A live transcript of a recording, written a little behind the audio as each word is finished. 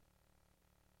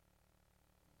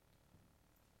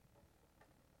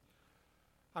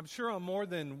I'm sure on more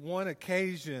than one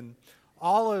occasion,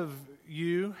 all of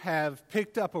you have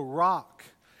picked up a rock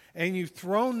and you've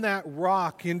thrown that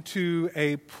rock into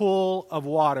a pool of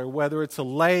water, whether it's a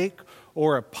lake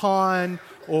or a pond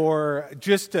or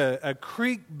just a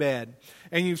creek bed,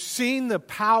 and you've seen the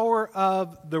power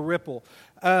of the ripple.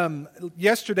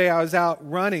 Yesterday I was out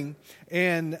running,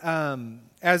 and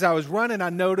as I was running, I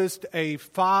noticed a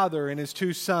father and his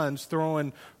two sons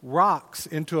throwing rocks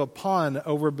into a pond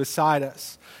over beside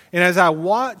us. And as I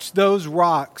watched those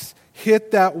rocks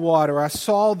hit that water, I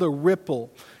saw the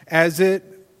ripple as it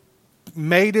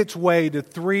made its way to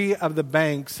three of the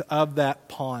banks of that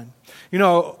pond. You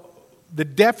know, the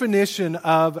definition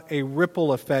of a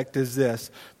ripple effect is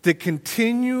this: the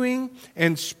continuing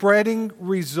and spreading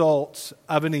results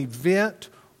of an event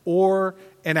or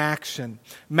an action.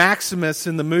 Maximus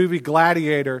in the movie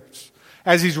Gladiator,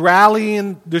 as he's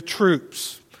rallying the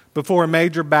troops before a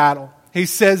major battle, he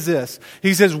says this.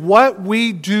 He says, "What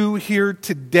we do here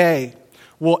today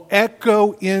will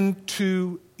echo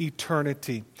into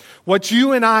eternity." What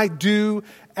you and I do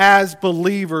as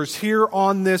believers here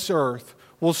on this earth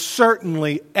will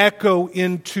certainly echo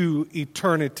into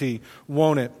eternity,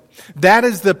 won't it? That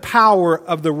is the power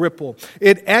of the ripple.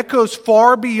 It echoes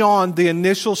far beyond the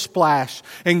initial splash,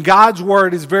 and God's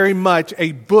Word is very much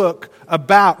a book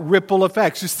about ripple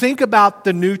effects. Just think about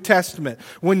the New Testament.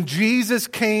 When Jesus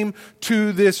came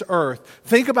to this earth,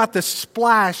 think about the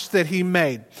splash that He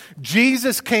made.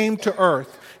 Jesus came to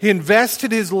earth. He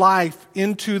invested His life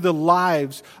into the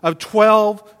lives of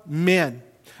 12 men.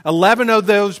 11 of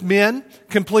those men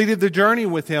completed the journey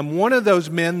with Him. One of those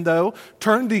men, though,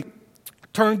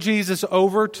 turned Jesus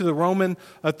over to the Roman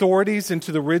authorities and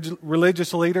to the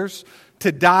religious leaders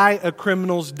to die a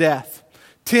criminal's death.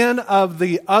 10 of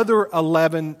the other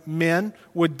 11 men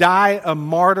would die a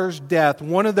martyr's death.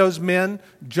 One of those men,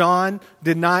 John,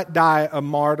 did not die a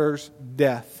martyr's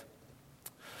death.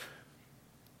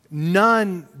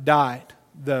 None died,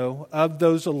 though, of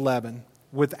those 11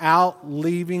 without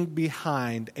leaving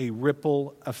behind a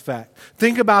ripple effect.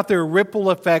 Think about the ripple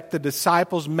effect the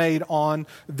disciples made on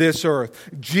this earth.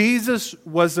 Jesus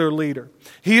was their leader.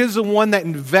 He is the one that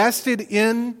invested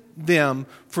in them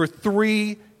for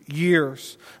 3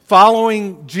 years.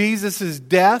 Following Jesus'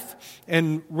 death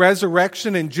and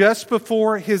resurrection, and just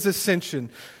before His ascension,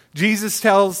 Jesus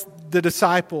tells the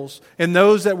disciples and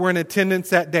those that were in attendance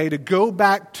that day to go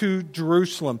back to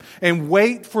Jerusalem and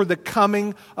wait for the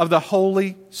coming of the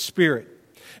Holy Spirit.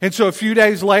 And so a few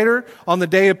days later, on the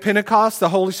day of Pentecost, the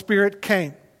Holy Spirit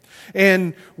came.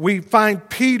 And we find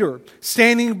Peter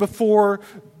standing before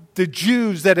the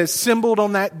Jews that assembled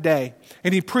on that day.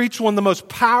 And he preached one of the most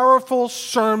powerful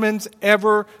sermons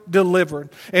ever delivered.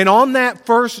 And on that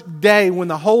first day, when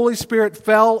the Holy Spirit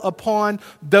fell upon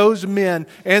those men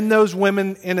and those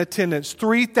women in attendance,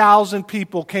 3,000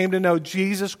 people came to know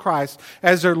Jesus Christ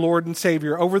as their Lord and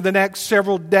Savior. Over the next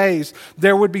several days,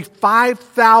 there would be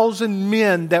 5,000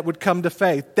 men that would come to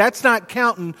faith. That's not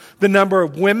counting the number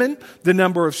of women, the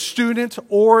number of students,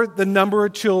 or the number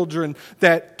of children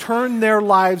that turned their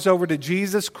lives over to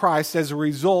Jesus Christ as a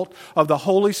result of the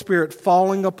Holy Spirit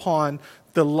falling upon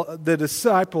the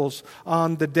disciples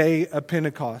on the day of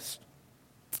Pentecost.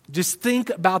 Just think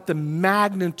about the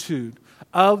magnitude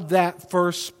of that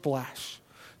first splash.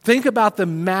 Think about the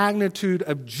magnitude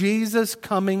of Jesus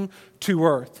coming to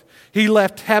earth. He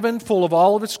left heaven full of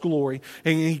all of its glory,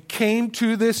 and He came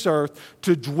to this earth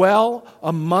to dwell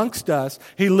amongst us.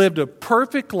 He lived a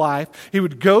perfect life. He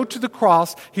would go to the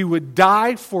cross. He would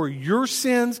die for your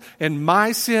sins and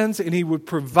my sins, and He would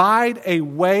provide a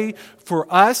way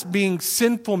for us, being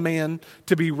sinful men,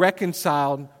 to be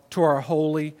reconciled to our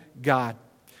holy God.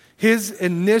 His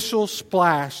initial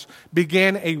splash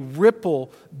began a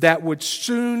ripple that would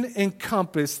soon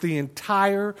encompass the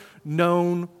entire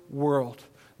known world.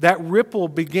 That ripple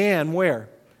began where?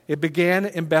 It began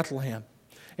in Bethlehem.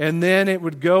 And then it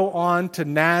would go on to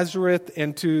Nazareth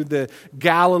and to the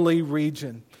Galilee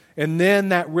region. And then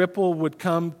that ripple would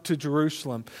come to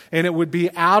Jerusalem. And it would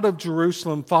be out of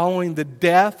Jerusalem following the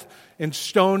death and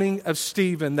stoning of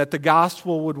Stephen that the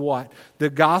gospel would what?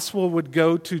 The gospel would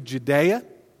go to Judea.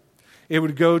 It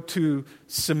would go to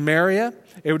Samaria.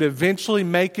 It would eventually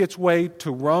make its way to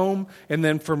Rome. And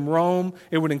then from Rome,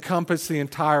 it would encompass the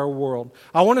entire world.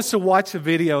 I want us to watch a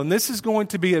video. And this is going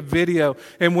to be a video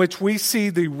in which we see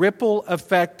the ripple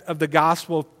effect of the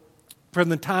gospel from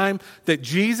the time that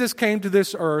Jesus came to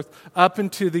this earth up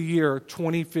into the year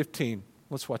 2015.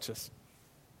 Let's watch this.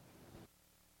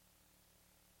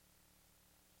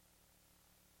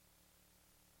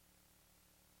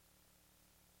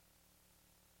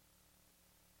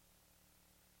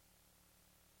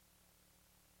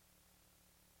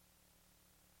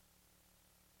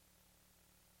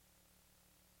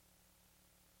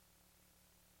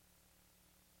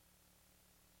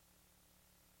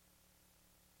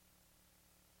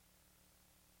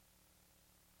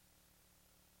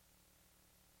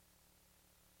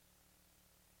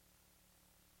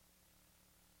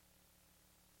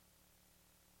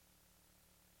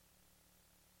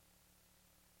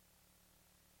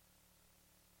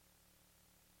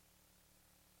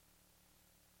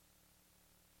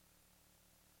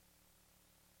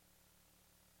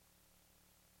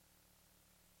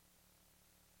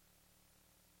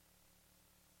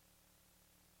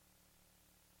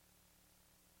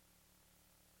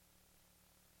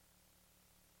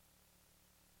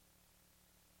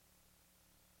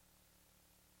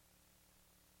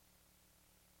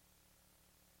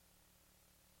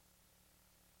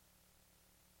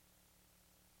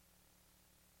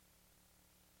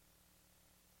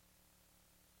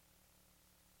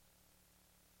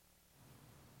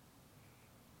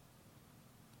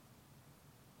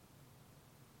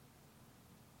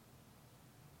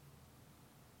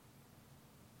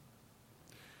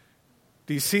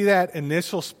 Do you see that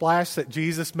initial splash that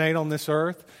Jesus made on this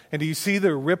earth? And do you see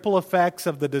the ripple effects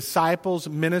of the disciples'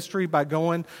 ministry by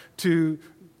going to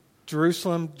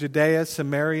Jerusalem, Judea,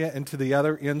 Samaria, and to the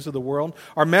other ends of the world?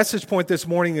 Our message point this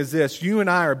morning is this: you and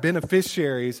I are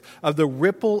beneficiaries of the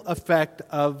ripple effect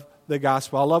of the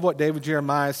gospel. I love what David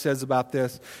Jeremiah says about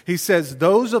this. He says,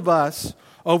 those of us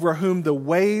over whom the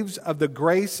waves of the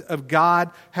grace of God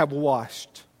have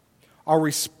washed are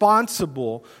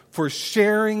responsible for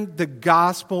sharing the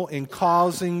gospel and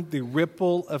causing the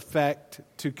ripple effect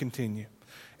to continue.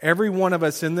 Every one of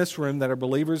us in this room that are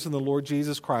believers in the Lord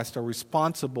Jesus Christ are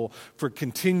responsible for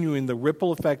continuing the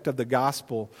ripple effect of the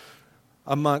gospel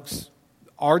amongst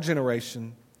our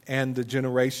generation and the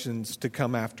generations to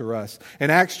come after us.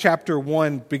 In Acts chapter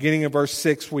 1, beginning in verse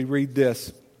 6, we read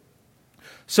this.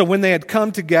 So when they had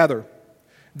come together,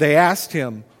 they asked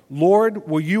him, Lord,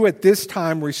 will you at this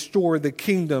time restore the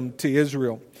kingdom to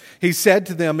Israel? He said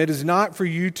to them, it is not for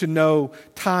you to know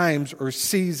times or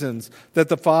seasons that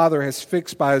the Father has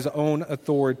fixed by his own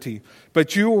authority,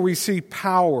 but you will receive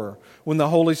power when the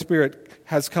Holy Spirit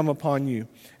has come upon you.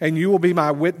 And you will be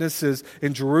my witnesses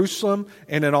in Jerusalem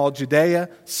and in all Judea,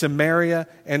 Samaria,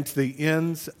 and to the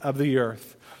ends of the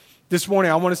earth. This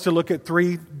morning, I want us to look at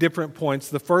 3 different points.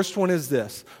 The first one is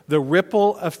this: the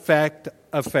ripple effect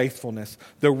of faithfulness.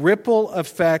 The ripple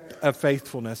effect of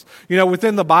faithfulness. You know,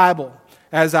 within the Bible,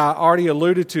 as I already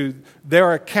alluded to, there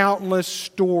are countless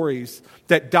stories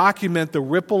that document the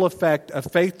ripple effect of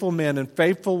faithful men and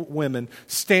faithful women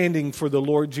standing for the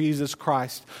Lord Jesus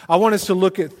Christ. I want us to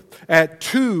look at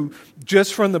 2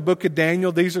 just from the book of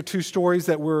Daniel. These are 2 stories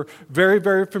that we're very,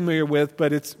 very familiar with,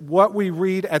 but it's what we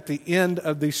read at the end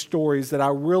of these stories that I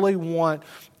really want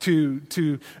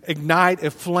to ignite a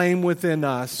flame within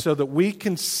us so that we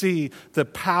can see the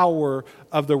power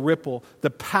of the ripple,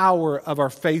 the power of our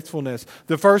faithfulness.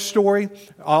 The first story,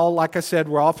 like I said,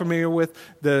 we're all familiar with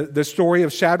the story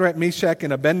of Shadrach, Meshach,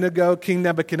 and Abednego. King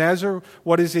Nebuchadnezzar,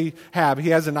 what does he have? He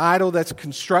has an idol that's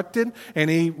constructed, and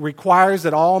he requires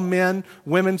that all men,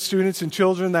 women, students, and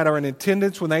children that are in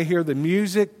attendance, when they hear the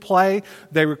music play,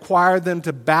 they require them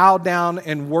to bow down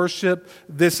and worship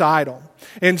this idol.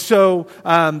 And so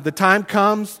the time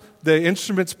comes, the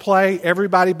instruments play,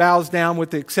 everybody bows down with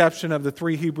the exception of the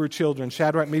 3 Hebrew children,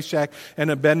 Shadrach, Meshach,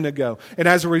 and Abednego. And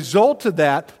as a result of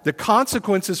that, the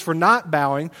consequences for not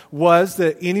bowing was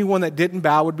that anyone that didn't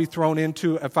bow would be thrown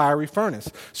into a fiery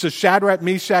furnace. So Shadrach,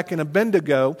 Meshach, and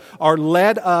Abednego are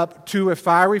led up to a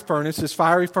fiery furnace. This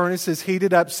fiery furnace is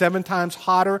heated up 7 times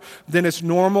hotter than its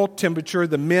normal temperature.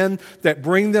 The men that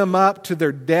bring them up to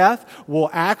their death will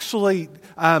actually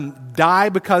die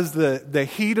because the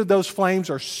heat of those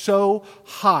flames are so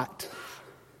hot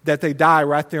that they die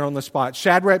right there on the spot.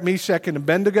 Shadrach, Meshach, and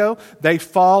Abednego, they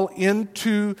fall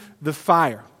into the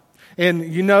fire.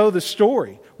 And you know the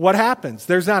story. What happens?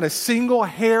 There's not a single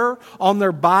hair on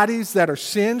their bodies that are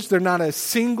singed. There's not a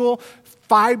single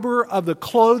fiber of the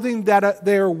clothing that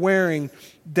they're wearing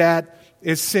that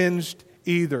is singed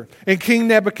either. And King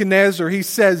Nebuchadnezzar, he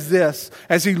says this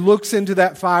as he looks into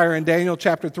that fire in Daniel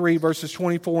chapter 3, verses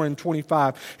 24 and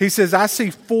 25. He says, I see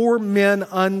 4 men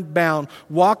unbound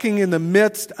walking in the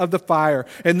midst of the fire,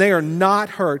 and they are not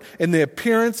hurt. And the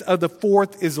appearance of the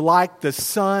 4th is like the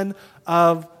son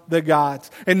of the gods.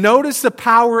 And notice the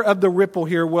power of the ripple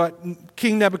here, what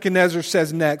King Nebuchadnezzar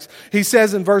says next. He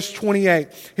says in verse 28,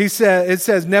 it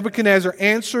says, Nebuchadnezzar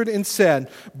answered and said,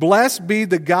 Blessed be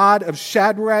the God of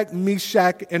Shadrach,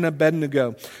 Meshach, and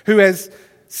Abednego, who has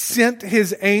sent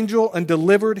his angel and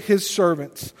delivered his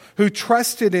servants who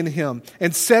trusted in him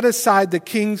and set aside the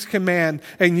king's command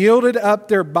and yielded up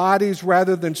their bodies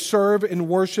rather than serve and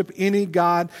worship any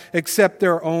god except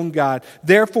their own God.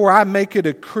 Therefore I make a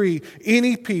decree,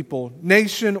 any people,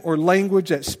 nation, or language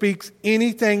that speaks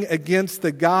anything against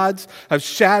the gods of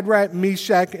Shadrach,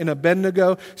 Meshach, and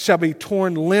Abednego shall be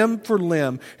torn limb for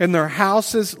limb and their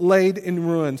houses laid in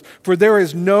ruins. For there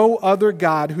is no other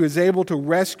God who is able to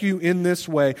rescue in this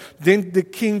way. Then the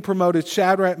king promoted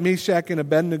Shadrach, Meshach, and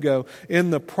Abednego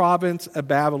in the province of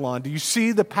Babylon. Do you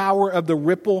see the power of the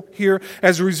ripple here?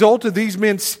 As a result of these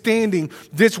men standing,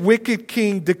 this wicked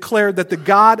king declared that the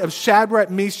God of Shadrach,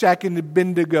 Meshach, and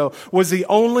Abednego was the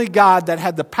only God that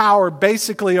had the power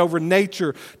basically over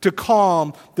nature to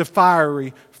calm the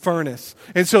fiery furnace.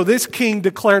 And so this king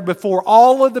declared before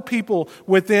all of the people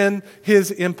within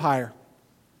his empire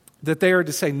that they are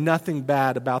to say nothing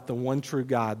bad about the one true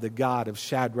God, the God of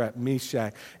Shadrach,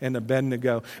 Meshach, and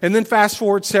Abednego. And then fast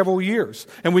forward several years,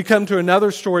 and we come to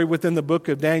another story within the book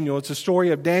of Daniel. It's a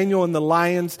story of Daniel in the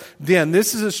lion's den.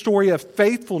 This is a story of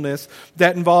faithfulness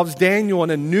that involves Daniel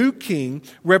and a new king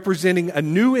representing a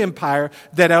new empire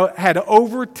that had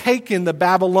overtaken the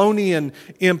Babylonian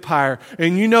empire.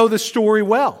 And you know the story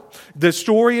well. The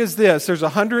story is this. There's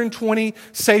 120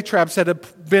 satraps that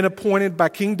have been appointed by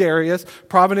King Darius,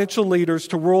 providential leaders,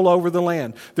 to rule over the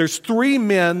land. There's 3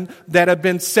 men that have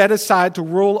been set aside to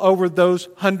rule over those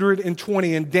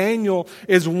 120, and Daniel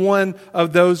is one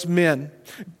of those men.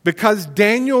 Because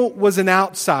Daniel was an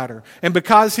outsider, and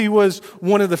because he was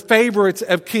one of the favorites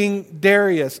of King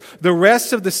Darius, the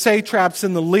rest of the satraps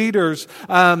and the leaders,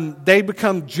 they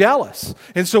become jealous.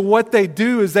 And so what they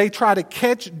do is they try to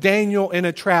catch Daniel in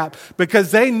a trap,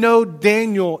 because they know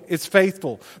Daniel is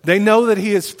faithful. They know that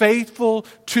he is faithful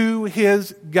to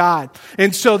his God.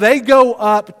 And so they go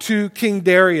up to King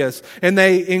Darius, and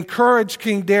they encourage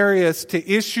King Darius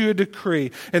to issue a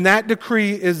decree. And that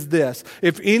decree is this: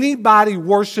 if anybody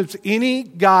worships any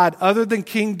god other than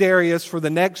King Darius for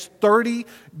the next 30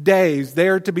 days, they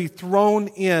are to be thrown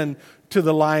in to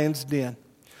the lion's den.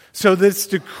 So this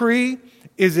decree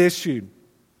is issued.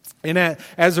 And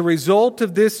as a result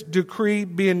of this decree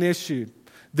being issued,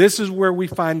 this is where we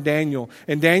find Daniel.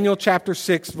 In Daniel chapter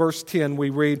 6, verse 10, we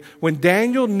read, "When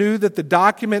Daniel knew that the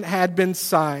document had been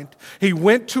signed, he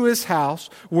went to his house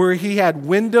where he had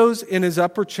windows in his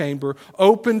upper chamber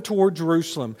open toward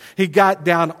Jerusalem. He got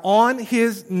down on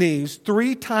his knees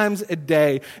 3 times a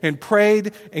day and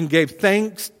prayed and gave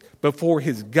thanks before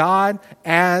his God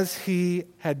as he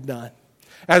had done."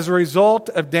 As a result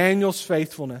of Daniel's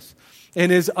faithfulness and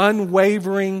his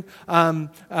unwavering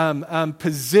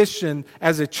position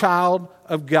as a child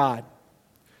of God,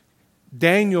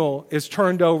 Daniel is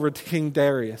turned over to King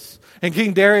Darius. And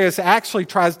King Darius actually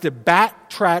tries to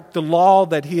backtrack the law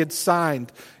that he had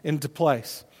signed into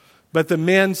place. But the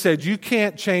men said, "You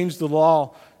can't change the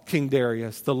law, King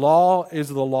Darius. The law is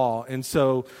the law." And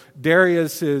so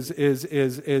Darius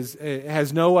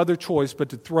has no other choice but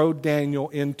to throw Daniel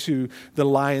into the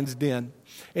lion's den.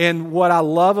 And what I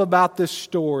love about this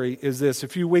story is this. A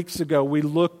few weeks ago, we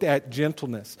looked at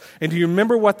gentleness. And do you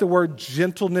remember what the word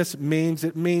gentleness means?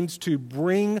 It means to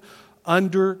bring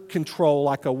under control,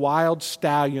 like a wild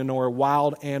stallion or a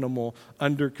wild animal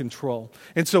under control.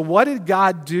 And so what did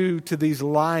God do to these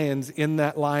lions in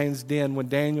that lion's den when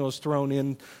Daniel was thrown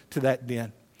into that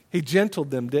den? He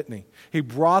gentled them, didn't he? He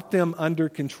brought them under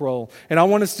control. And I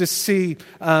want us to see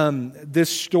this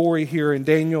story here in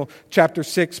Daniel chapter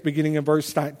 6, beginning in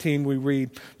verse 19, we read,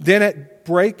 "Then at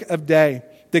break of day,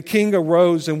 the king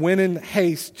arose and went in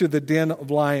haste to the den of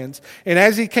lions. And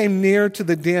as he came near to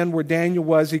the den where Daniel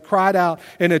was, he cried out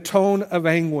in a tone of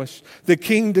anguish. The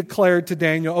king declared to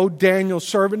Daniel, 'O Daniel,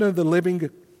 servant of the living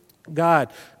God,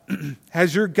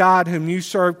 has your God, whom you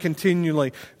serve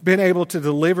continually, been able to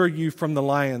deliver you from the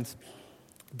lions?'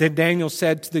 Then Daniel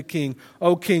said to the king,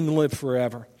 'O king, live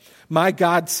forever. My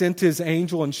God sent his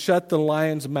angel and shut the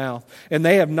lion's mouth, and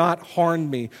they have not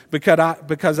harmed me,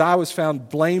 because I was found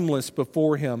blameless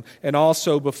before him, and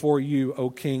also before you, O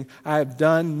king. I have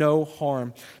done no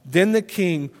harm.' Then the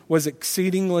king was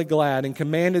exceedingly glad and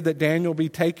commanded that Daniel be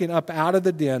taken up out of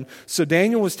the den. So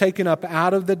Daniel was taken up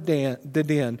out of the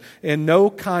den, and no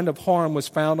kind of harm was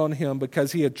found on him,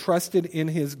 because he had trusted in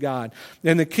his God.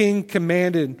 And the king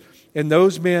commanded, and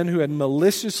those men who had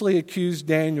maliciously accused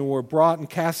Daniel were brought and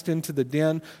cast into the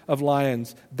den of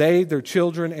lions, they, their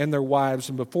children, and their wives.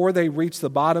 And before they reached the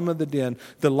bottom of the den,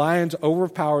 the lions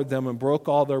overpowered them and broke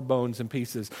all their bones in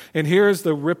pieces." And here's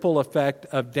the ripple effect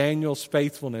of Daniel's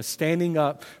faithfulness, standing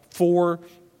up for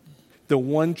the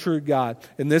one true God.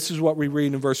 And this is what we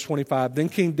read in verse 25. "Then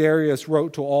King Darius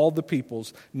wrote to all the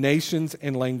peoples, nations,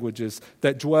 and languages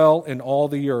that dwell in all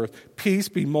the earth, 'Peace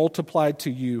be multiplied to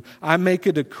you. I make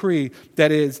a decree that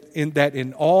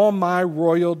in all my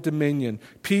royal dominion,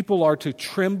 people are to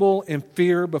tremble and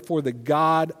fear before the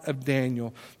God of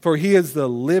Daniel. For he is the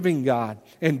living God,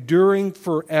 enduring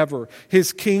forever.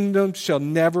 His kingdom shall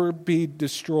never be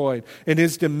destroyed, and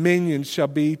his dominion shall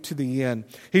be to the end.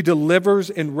 He delivers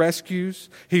and rescues.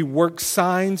 He works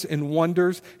signs and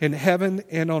wonders in heaven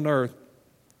and on earth.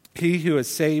 He who has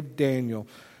saved Daniel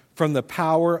from the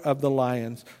power of the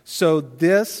lions. So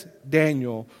this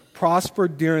Daniel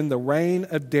prospered during the reign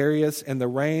of Darius and the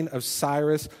reign of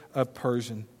Cyrus of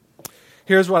Persia."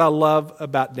 Here's what I love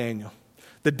about Daniel.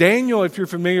 The Daniel, if you're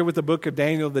familiar with the book of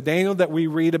Daniel, the Daniel that we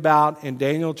read about in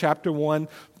Daniel chapter 1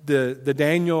 the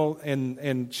Daniel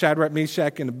and Shadrach,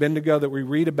 Meshach, and Abednego that we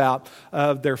read about,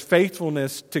 of their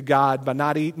faithfulness to God by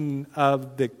not eating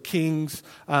of the king's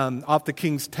off the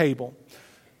king's table.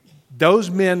 Those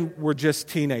men were just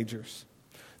teenagers.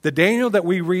 The Daniel that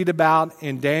we read about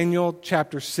in Daniel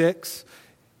chapter 6,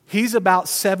 he's about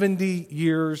 70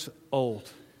 years old.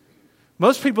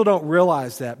 Most people don't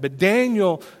realize that, but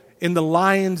Daniel in the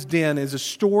lion's den is a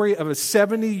story of a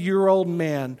 70-year-old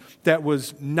man that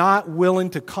was not willing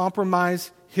to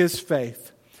compromise his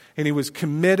faith. And he was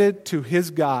committed to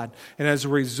his God. And as a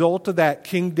result of that,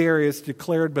 King Darius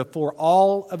declared before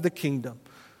all of the kingdom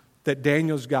that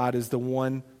Daniel's God is the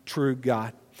one true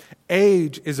God.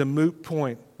 Age is a moot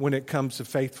point when it comes to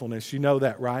faithfulness. You know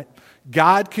that, right?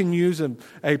 God can use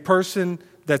a person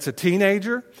that's a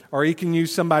teenager, or He can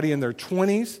use somebody in their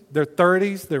 20s, their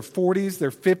 30s, their 40s, their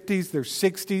 50s, their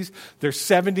 60s, their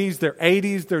 70s, their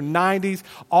 80s, their 90s,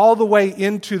 all the way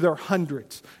into their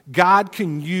hundreds. God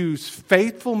can use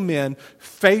faithful men,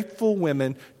 faithful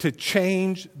women to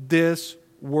change this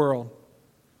world.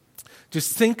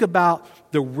 Just think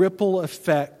about the ripple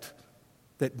effect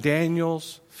that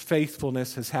Daniel's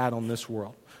faithfulness has had on this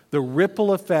world. The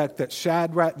ripple effect that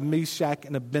Shadrach, Meshach,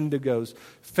 and Abednego's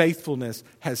faithfulness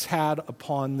has had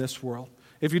upon this world.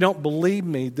 If you don't believe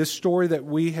me, this story that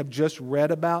we have just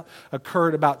read about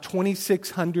occurred about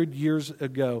 2,600 years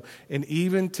ago. And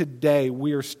even today,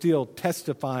 we are still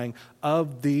testifying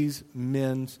of these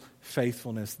men's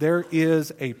faithfulness. There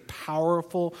is a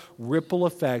powerful ripple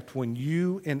effect when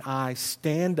you and I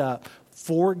stand up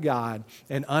for God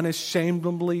and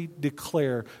unashamedly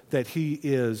declare that He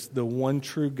is the one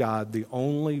true God, the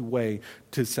only way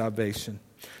to salvation.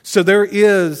 So there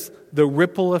is the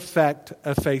ripple effect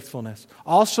of faithfulness.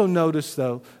 Also notice,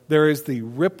 though, there is the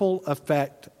ripple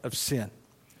effect of sin.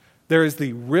 There is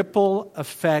the ripple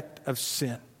effect of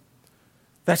sin.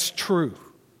 That's true.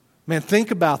 Man,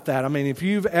 think about that. I mean, if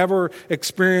you've ever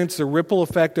experienced the ripple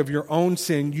effect of your own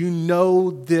sin, you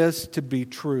know this to be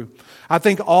true. I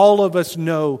think all of us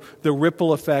know the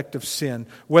ripple effect of sin,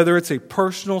 whether it's a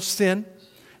personal sin,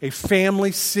 a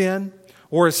family sin,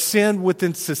 or a sin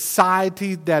within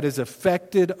society that has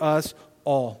affected us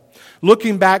all.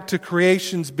 Looking back to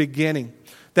creation's beginning,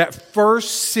 that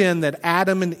first sin that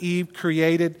Adam and Eve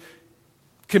committed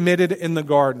in the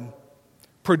garden,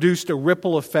 produced a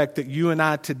ripple effect that you and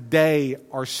I today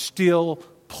are still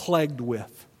plagued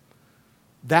with.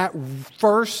 That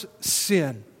first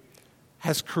sin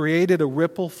has created a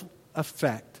ripple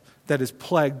effect that has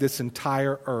plagued this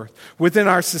entire earth. Within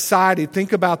our society,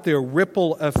 think about the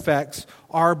ripple effects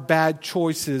our bad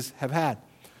choices have had.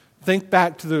 Think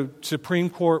back to the Supreme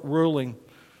Court ruling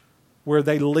where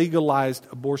they legalized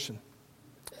abortion.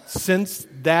 Since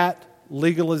that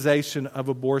legalization of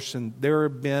abortion, there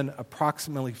have been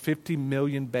approximately 50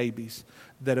 million babies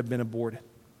that have been aborted.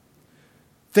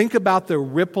 Think about the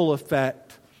ripple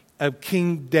effect of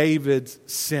King David's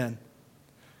sin.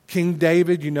 King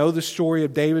David, you know the story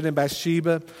of David and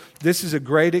Bathsheba. This is a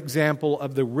great example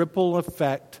of the ripple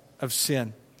effect of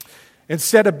sin.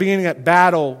 Instead of being at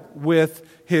battle with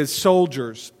his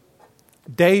soldiers,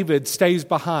 David stays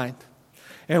behind.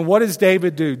 And what does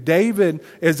David do? David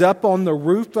is up on the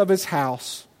roof of his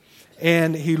house,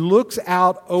 and he looks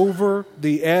out over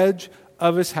the edge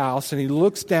of his house, and he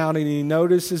looks down and he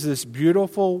notices this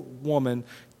beautiful woman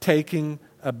taking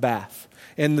a bath.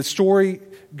 And the story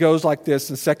goes like this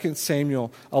in 2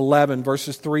 Samuel 11,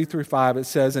 verses 3 through 5. It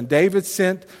says, "And David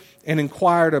sent and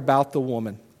inquired about the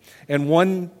woman. And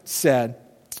one said,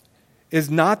 'Is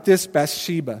not this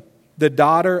Bathsheba, the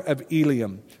daughter of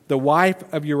Eliam, the wife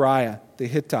of Uriah the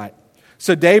Hittite?'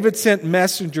 So David sent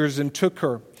messengers and took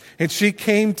her. And she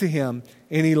came to him,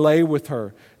 and he lay with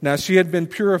her. Now she had been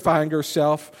purifying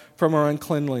herself from her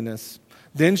uncleanliness.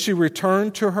 Then she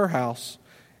returned to her house,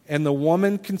 and the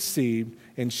woman conceived,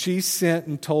 and she sent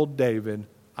and told David,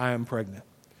 'I am pregnant.'"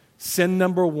 Sin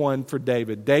number one for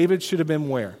David. David should have been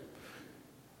where?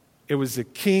 It was the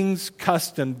king's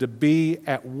custom to be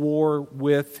at war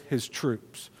with his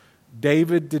troops.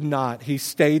 David did not. He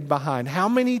stayed behind. How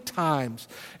many times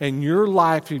in your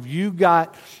life have you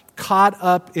got caught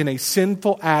up in a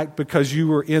sinful act because you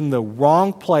were in the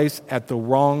wrong place at the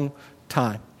wrong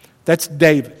time? That's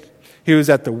David. He was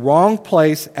at the wrong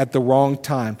place at the wrong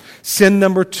time. Sin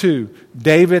number two,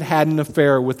 David had an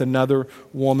affair with another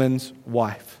woman's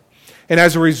wife. And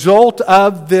as a result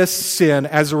of this sin,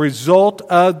 as a result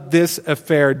of this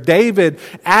affair, David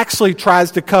actually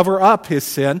tries to cover up his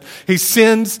sin. He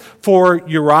sins for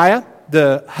Uriah,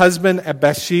 the husband of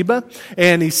Bathsheba,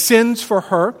 and he sins for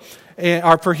her,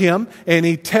 or for him, and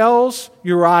he tells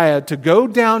Uriah to go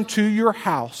down to your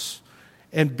house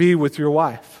and be with your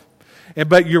wife.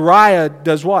 But Uriah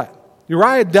does what?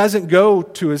 Uriah doesn't go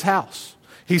to his house.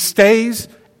 He stays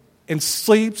and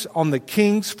sleeps on the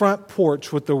king's front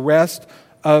porch with the rest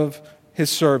of his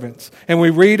servants. And we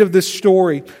read of this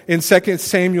story in 2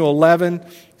 Samuel 11,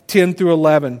 10 through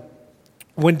 11.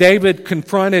 When David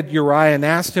confronted Uriah and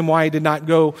asked him why he did not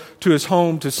go to his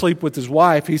home to sleep with his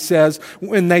wife, he says,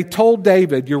 when they told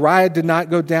David Uriah did not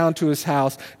go down to his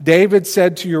house, David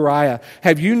said to Uriah,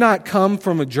 have you not come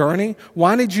from a journey?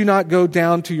 Why did you not go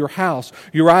down to your house?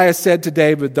 Uriah said to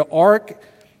David, the ark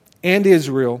and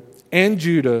Israel and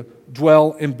Judah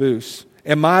dwell in Booth.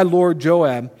 And my lord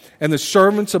Joab and the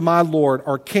servants of my lord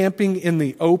are camping in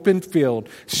the open field.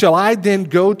 Shall I then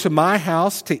go to my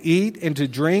house to eat and to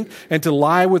drink and to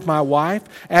lie with my wife?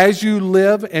 As you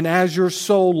live and as your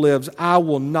soul lives, I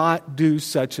will not do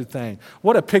such a thing.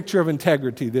 What a picture of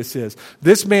integrity this is.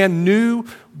 This man knew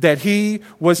that he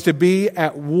was to be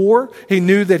at war. He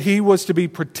knew that he was to be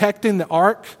protecting the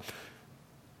ark.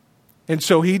 And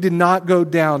so he did not go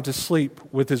down to sleep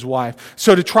with his wife.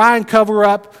 So to try and cover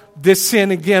up this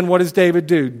sin again, what does David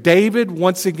do? David,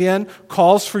 once again,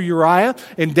 calls for Uriah.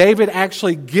 And David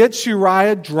actually gets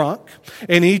Uriah drunk.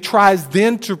 And he tries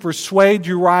then to persuade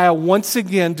Uriah once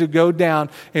again to go down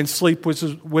and sleep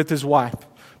with his wife.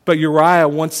 But Uriah,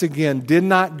 once again, did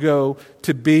not go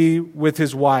to be with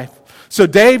his wife. So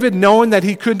David, knowing that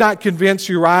he could not convince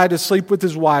Uriah to sleep with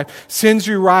his wife, sends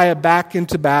Uriah back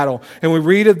into battle. And we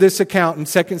read of this account in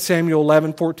 2 Samuel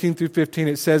 11, 14 through 15.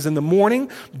 It says, in the morning,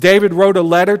 David wrote a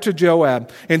letter to Joab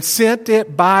and sent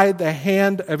it by the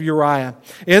hand of Uriah.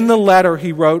 In the letter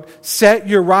he wrote, set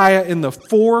Uriah in the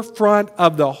forefront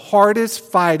of the hardest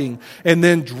fighting and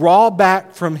then draw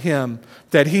back from him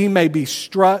that he may be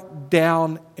struck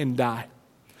down and die.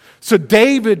 So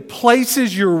David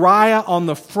places Uriah on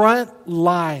the front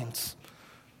lines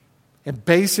and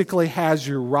basically has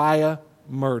Uriah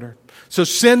murdered. So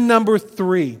sin number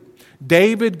 3,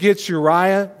 David gets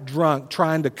Uriah drunk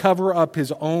trying to cover up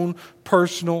his own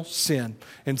personal sin.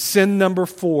 And sin number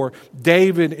 4,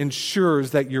 David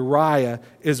ensures that Uriah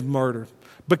is murdered.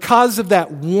 Because of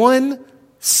that one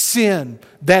sin,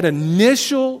 that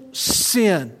initial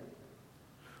sin,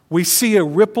 we see a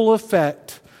ripple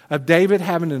effect of David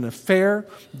having an affair,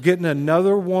 getting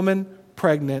another woman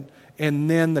pregnant, and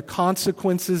then the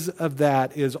consequences of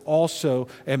that is also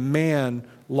a man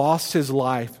lost his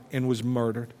life and was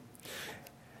murdered.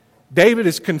 David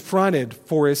is confronted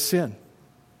for his sin.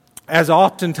 As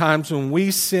oftentimes when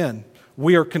we sin,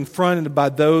 we are confronted by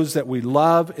those that we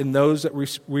love and those that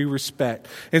we respect.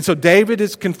 And so David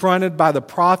is confronted by the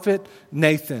prophet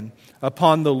Nathan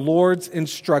upon the Lord's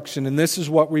instruction. And this is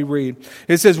what we read.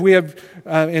 It says, we have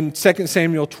in 2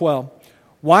 Samuel 12,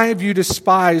 why have you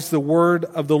despised the word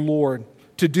of the Lord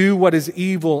to do what is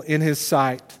evil in his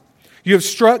sight? You have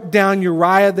struck down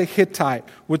Uriah the Hittite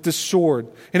with the sword,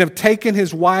 and have taken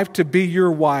his wife to be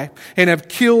your wife, and have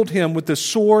killed him with the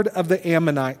sword of the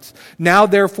Ammonites. Now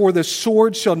therefore the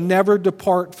sword shall never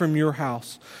depart from your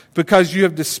house, because you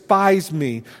have despised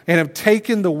me, and have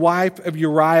taken the wife of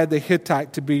Uriah the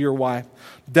Hittite to be your wife.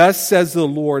 Thus says the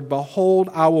Lord, behold,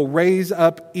 I will raise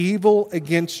up evil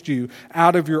against you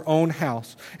out of your own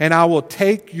house, and I will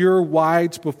take your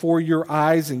wives before your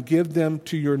eyes and give them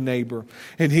to your neighbor,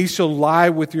 and he shall lie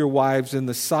with your wives in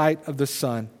the sight of the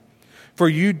sun. For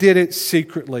you did it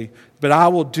secretly, but I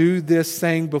will do this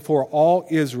thing before all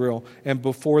Israel and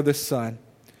before the sun.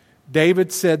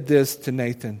 David said this to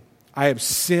Nathan, I have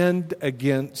sinned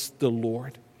against the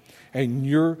Lord, and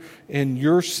in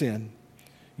your sin,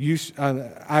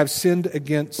 I have sinned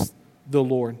against the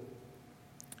Lord.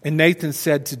 And Nathan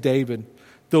said to David,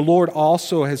 the Lord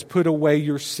also has put away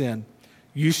your sin.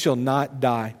 You shall not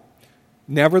die.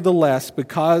 Nevertheless,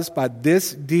 because by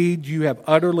this deed you have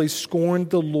utterly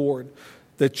scorned the Lord,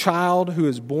 the child who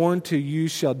is born to you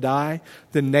shall die.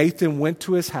 Then Nathan went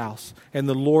to his house, and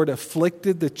the Lord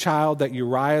afflicted the child that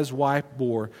Uriah's wife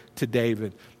bore to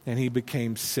David, and he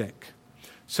became sick.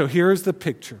 So here's the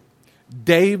picture.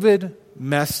 David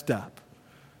messed up.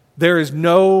 There is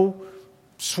no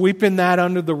sweeping that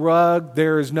under the rug.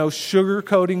 There is no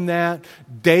sugarcoating that.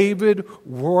 David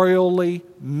royally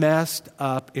messed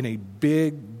up in a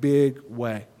big, big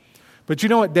way. But you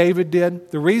know what David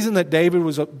did? The reason that David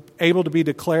was able to be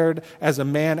declared as a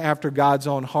man after God's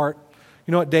own heart,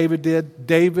 you know what David did?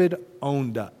 David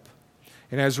owned up.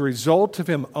 And as a result of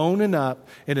him owning up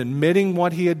and admitting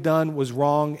what he had done was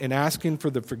wrong and asking for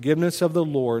the forgiveness of the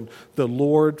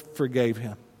Lord forgave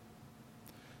him.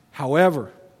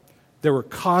 However, there were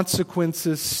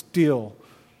consequences still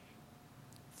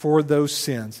for those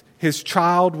sins. his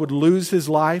child would lose his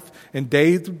life, and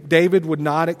David would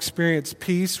not experience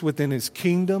peace within his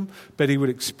kingdom, but he would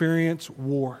experience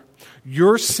war.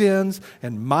 Your sins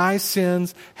and my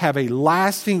sins have a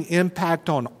lasting impact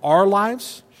on our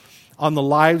lives, on the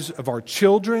lives of our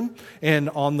children, and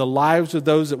on the lives of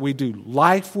those that we do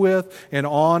life with, and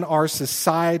on our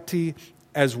society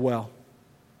as well.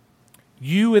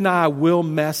 You and I will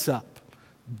mess up.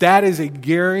 That is a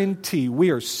guarantee. We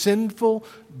are sinful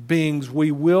beings.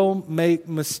 We will make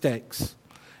mistakes.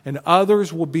 And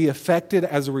others will be affected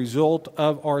as a result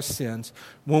of our sins.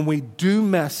 When we do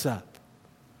mess up,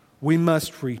 we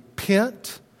must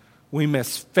repent. We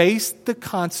must face the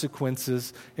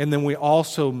consequences. And then we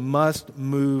also must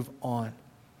move on.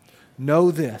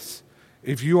 Know this.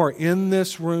 If you are in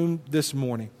this room this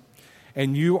morning,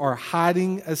 and you are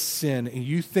hiding a sin, and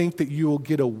you think that you will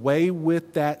get away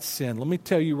with that sin, let me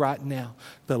tell you right now,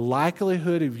 the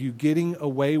likelihood of you getting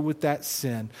away with that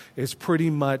sin is pretty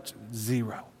much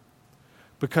zero.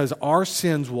 Because our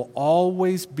sins will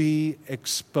always be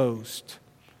exposed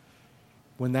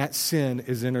when that sin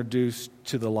is introduced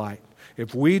to the light.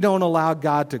 If we don't allow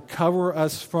God to cover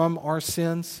us from our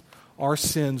sins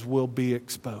will be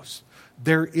exposed.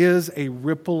 There is a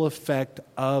ripple effect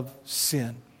of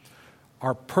sin.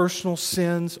 Our personal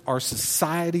sins, our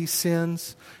society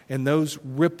sins, and those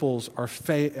ripples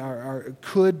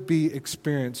could be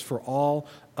experienced for all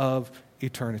of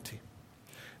eternity.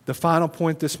 The final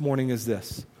point this morning is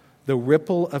this: the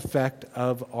ripple effect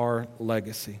of our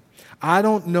legacy. I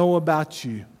don't know about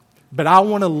you, but I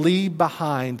want to leave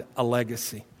behind a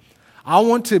legacy. I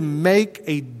want to make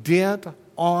a dent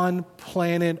on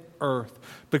planet Earth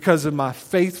because of my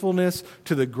faithfulness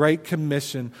to the Great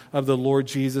Commission of the Lord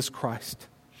Jesus Christ.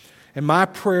 And my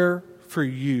prayer for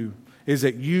you is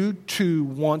that you too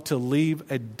want to leave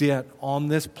a dent on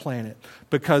this planet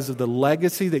because of the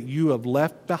legacy that you have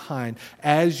left behind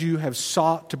as you have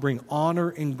sought to bring honor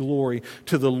and glory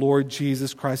to the Lord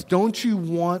Jesus Christ. Don't you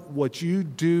want what you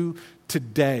do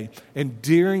today and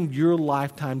during your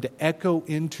lifetime to echo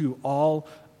into all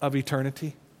of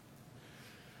eternity?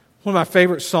 One of my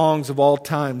favorite songs of all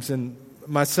times, and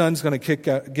my son's going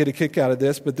to get a kick out of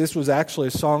this, but this was actually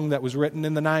a song that was written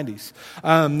in the 90s.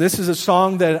 This is a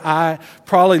song that I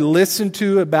probably listened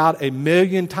to about 1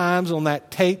 million times on that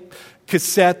tape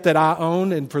cassette that I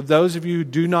own. And for those of you who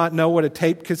do not know what a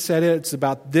tape cassette is, it's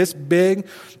about this big,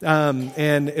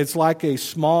 and it's like a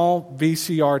small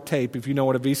VCR tape, if you know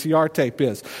what a VCR tape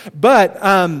is.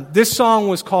 But this song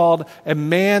was called "A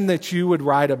Man That You Would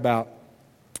Write About."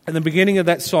 And the beginning of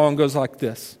that song goes like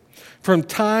this: From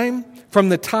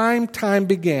the time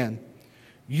began,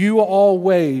 you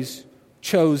always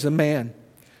chose a man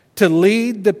to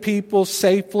lead the people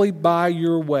safely by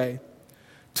your way,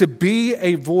 to be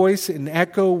a voice and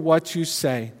echo what you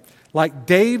say. Like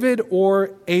David or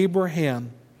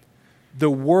Abraham, the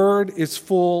word is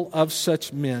full of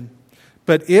such men.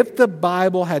 But if the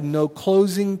Bible had no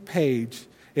closing page,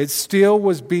 it still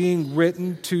was being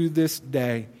written to this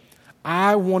day.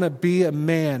 I want to be a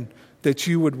man that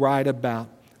you would write about.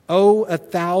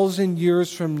 1,000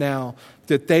 years from now,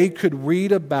 that they could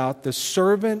read about the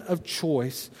servant of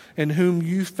choice in whom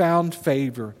you found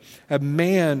favor, a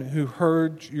man who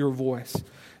heard your voice.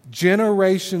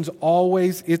 Generations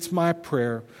always, it's my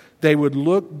prayer, they would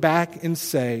look back and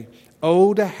say,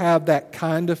 oh, to have that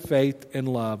kind of faith and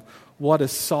love. What a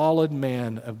solid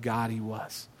man of God he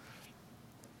was.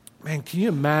 Man, can you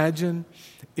imagine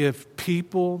if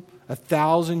people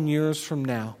 1,000 years from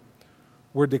now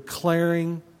were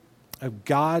declaring of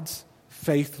God's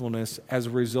faithfulness as a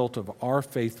result of our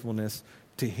faithfulness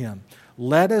to Him?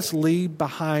 Let us leave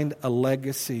behind a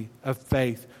legacy of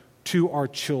faith to our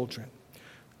children,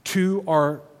 to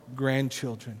our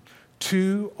grandchildren,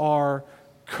 to our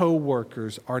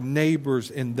co-workers, our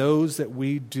neighbors, and those that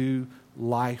we do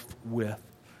life with.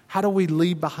 How do we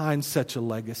leave behind such a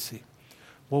legacy?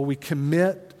 Well, we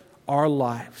commit our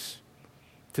lives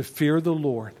to fear the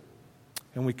Lord,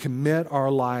 and we commit our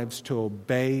lives to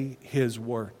obey His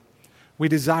word. We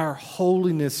desire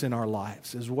holiness in our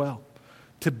lives as well,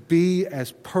 to be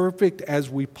as perfect as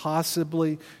we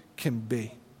possibly can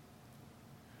be.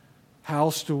 How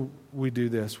else do we do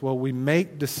this? Well, we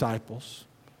make disciples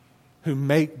who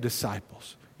make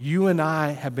disciples. You and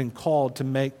I have been called to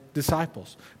make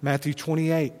disciples. Matthew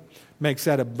 28 makes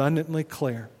that abundantly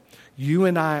clear. You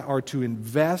and I are to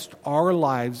invest our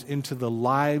lives into the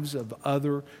lives of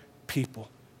other people.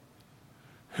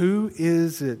 Who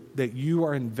is it that you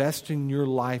are investing your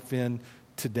life in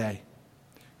today?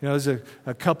 You know, there's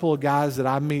a couple of guys that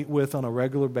I meet with on a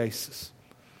regular basis.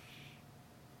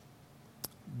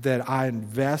 that I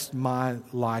invest my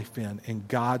life in and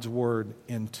God's Word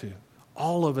into.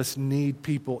 All of us need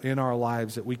people in our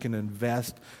lives that we can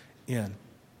invest in.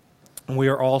 And we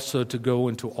are also to go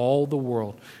into all the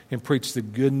world and preach the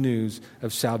good news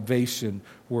of salvation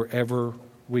wherever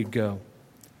we go.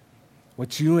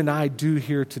 What you and I do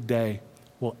here today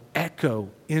will echo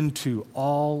into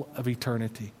all of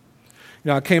eternity.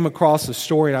 I came across a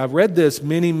story, and I've read this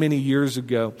many, many years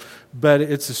ago, but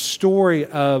it's a story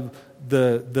of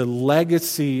the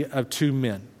legacy of two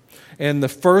men. And the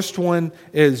first one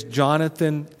is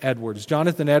Jonathan Edwards.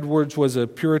 Jonathan Edwards was a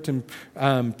Puritan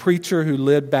preacher who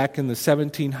lived back in the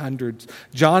 1700s.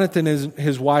 Jonathan and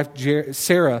his wife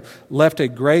Sarah left a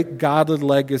great godly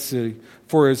legacy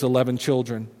for his 11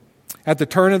 children. At the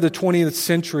turn of the 20th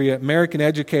century, American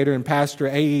educator and pastor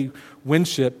A.E.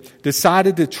 Winship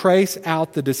decided to trace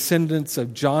out the descendants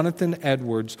of Jonathan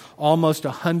Edwards almost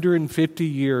 150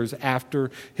 years after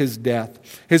his death.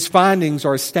 His findings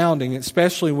are astounding,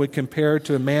 especially when compared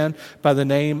to a man by the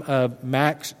name of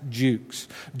Max Jukes.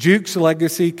 Jukes'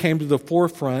 legacy came to the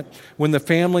forefront when the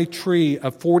family tree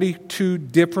of 42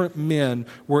 different men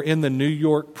were in the New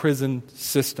York prison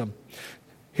system.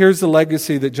 Here's the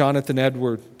legacy that Jonathan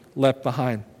Edwards left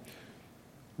behind.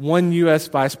 1 U.S.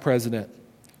 vice president,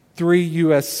 3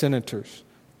 U.S. senators,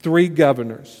 3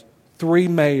 governors, 3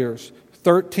 mayors,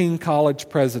 13 college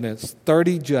presidents,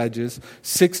 30 judges,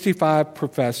 65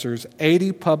 professors,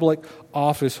 80 public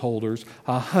office holders,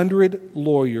 100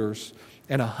 lawyers,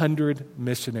 and 100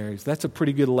 missionaries. That's a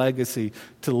pretty good legacy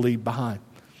to leave behind.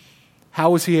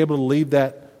 How was he able to leave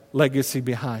that legacy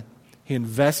behind? He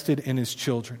invested in his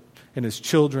children. And his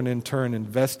children, in turn,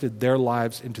 invested their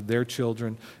lives into their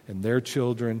children,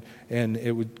 and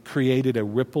it created a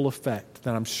ripple effect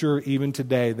that I'm sure even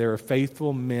today there are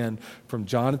faithful men from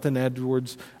Jonathan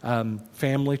Edwards'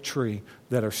 family tree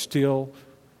that are still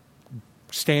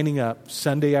standing up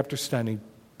Sunday after Sunday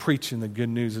preaching the good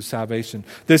news of salvation.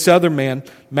 This other man,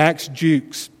 Max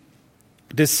Jukes,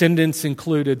 descendants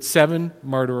included 7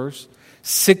 murderers,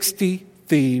 60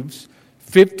 thieves,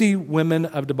 50 women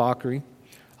of debauchery,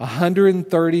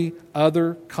 130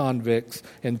 other convicts,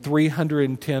 and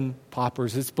 310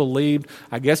 paupers. It's believed,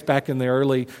 I guess back in the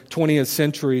early 20th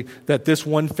century, that this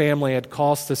one family had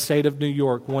cost the state of New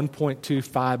York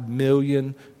 $1.25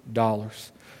 million.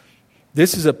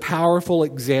 This is a powerful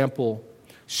example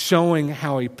showing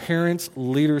how a parent's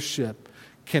leadership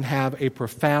can have a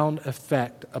profound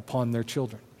effect upon their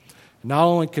children. Not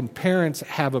only can parents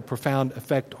have a profound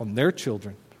effect on their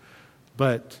children,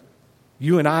 but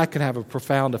you and I can have a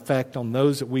profound effect on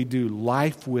those that we do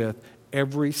life with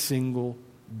every single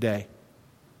day.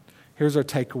 Here's our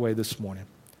takeaway this morning.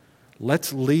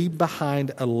 Let's leave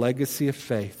behind a legacy of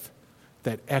faith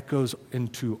that echoes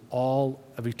into all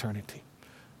of eternity.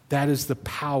 That is the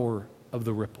power of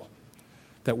the ripple.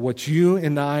 That what you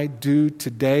and I do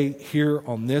today here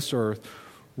on this earth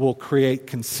will create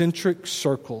concentric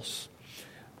circles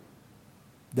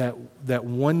that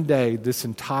one day this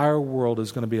entire world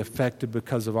is going to be affected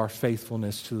because of our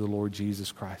faithfulness to the Lord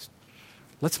Jesus Christ.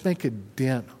 Let's make a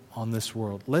dent on this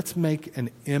world. Let's make an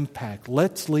impact.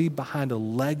 Let's leave behind a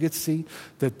legacy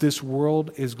that this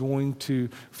world is going to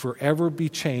forever be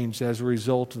changed as a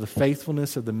result of the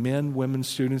faithfulness of the men, women,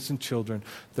 students, and children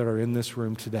that are in this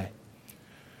room today.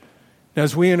 Now,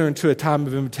 as we enter into a time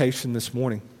of invitation this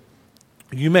morning,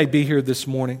 you may be here this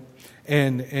morning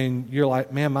and you're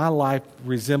like, man, my life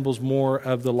resembles more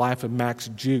of the life of Max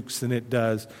Jukes than it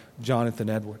does Jonathan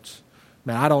Edwards.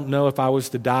 Man, I don't know if I was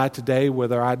to die today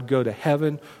whether I'd go to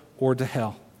heaven or to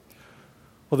hell.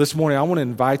 Well, this morning I want to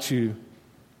invite you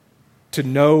to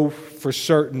know for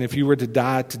certain if you were to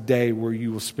die today where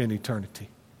you will spend eternity.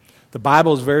 The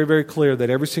Bible is very, very clear that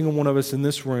every single one of us in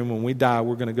this room, when we die,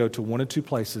 we're going to go to one of two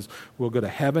places. We'll go to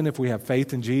heaven if we have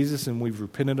faith in Jesus and we've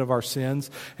repented of our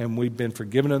sins and we've been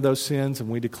forgiven of those sins and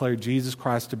we declare Jesus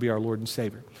Christ to be our Lord and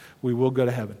Savior. We will go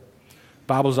to heaven. The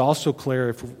Bible is also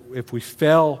clear if we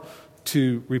fail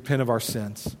to repent of our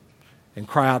sins and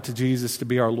cry out to Jesus to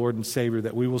be our Lord and Savior,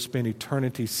 that we will spend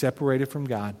eternity separated from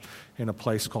God in a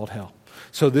place called hell.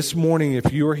 So this morning,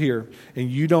 if you are here and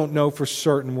you don't know for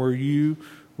certain where you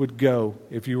would go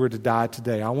if you were to die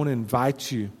today, I want to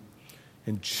invite you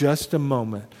in just a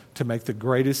moment to make the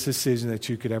greatest decision that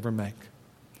you could ever make.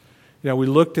 You know, we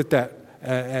looked at that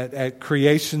at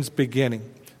creation's beginning.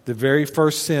 The very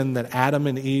first sin that Adam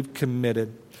and Eve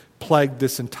committed plagued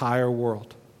this entire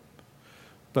world.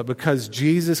 But because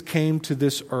Jesus came to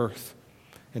this earth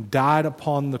and died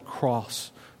upon the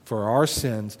cross for our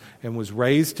sins and was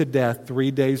raised to death 3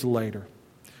 days later,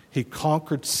 He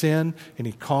conquered sin and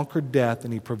He conquered death,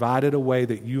 and He provided a way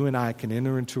that you and I can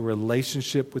enter into a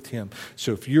relationship with Him.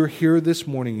 So if you're here this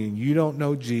morning and you don't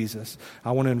know Jesus,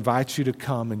 I want to invite you to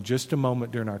come in just a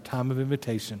moment during our time of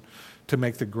invitation to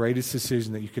make the greatest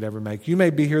decision that you could ever make. You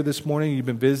may be here this morning, you've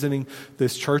been visiting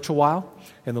this church a while,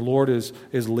 and the Lord is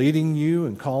leading you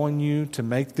and calling you to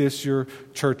make this your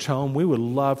church home. We would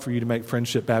love for you to make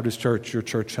Friendship Baptist Church your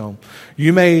church home.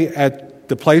 You may, at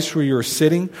the place where you're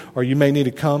sitting, or you may need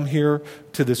to come here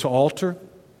to this altar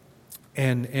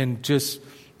and just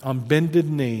on bended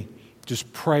knee,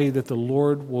 just pray that the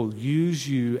Lord will use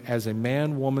you as a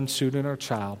man, woman, student, or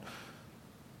child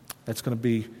that's going to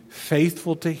be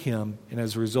faithful to Him, and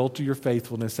as a result of your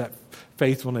faithfulness, that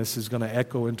faithfulness is going to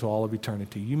echo into all of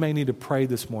eternity. You may need to pray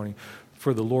this morning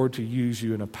for the Lord to use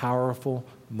you in a powerful,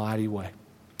 mighty way.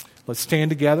 Let's stand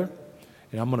together,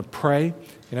 and I'm going to pray,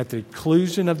 and at the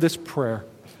conclusion of this prayer,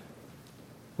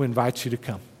 we invite you to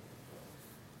come.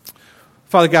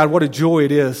 Father God, what a joy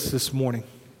it is this morning,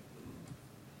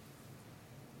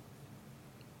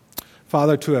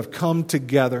 Father, to have come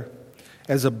together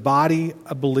as a body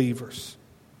of believers.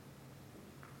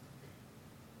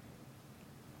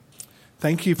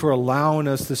 Thank you for allowing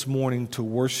us this morning to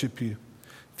worship you.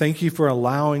 Thank you for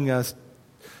allowing us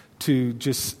to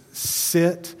just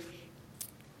sit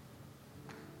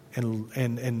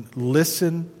and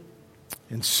listen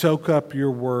and soak up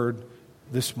your word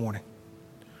this morning.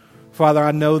 Father,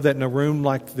 I know that in a room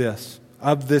like this,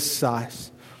 of this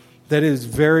size, that it is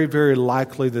very, very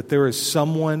likely that there is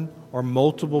someone or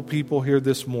multiple people here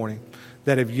this morning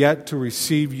that have yet to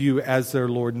receive you as their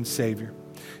Lord and Savior.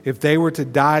 If they were to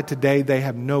die today, they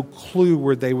have no clue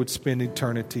where they would spend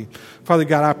eternity. Father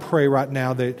God, I pray right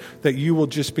now that you will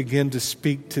just begin to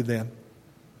speak to them.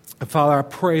 And Father, I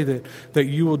pray that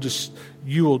you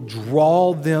will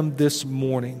draw them this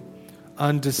morning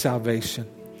unto salvation.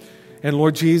 And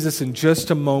Lord Jesus, in just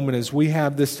a moment, as we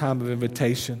have this time of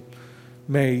invitation,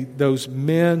 may those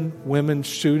men, women,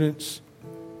 students,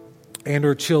 and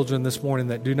our children this morning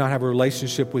that do not have a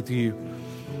relationship with you,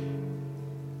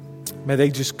 may they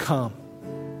just come.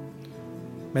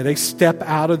 May they step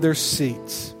out of their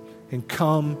seats and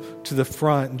come to the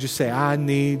front and just say, I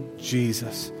need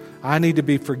Jesus. I need to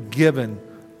be forgiven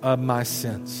of my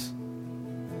sins.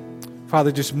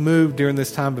 Father, just move during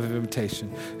this time of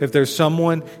invitation. If there's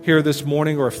someone here this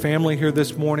morning or a family here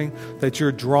this morning that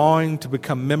you're drawing to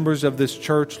become members of this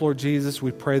church, Lord Jesus,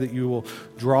 we pray that you will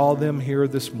draw them here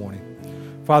this morning.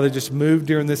 Father, just move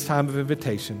during this time of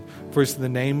invitation. For it's in the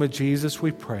name of Jesus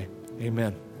we pray.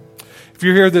 Amen. If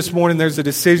you're here this morning, there's a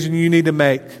decision you need to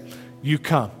make. You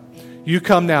come. You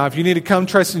come now. If you need to come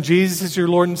trust in Jesus as your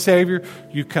Lord and Savior,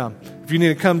 you come. If you need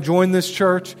to come join this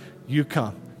church, you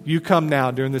come. You come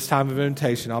now during this time of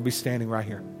invitation. I'll be standing right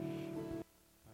here.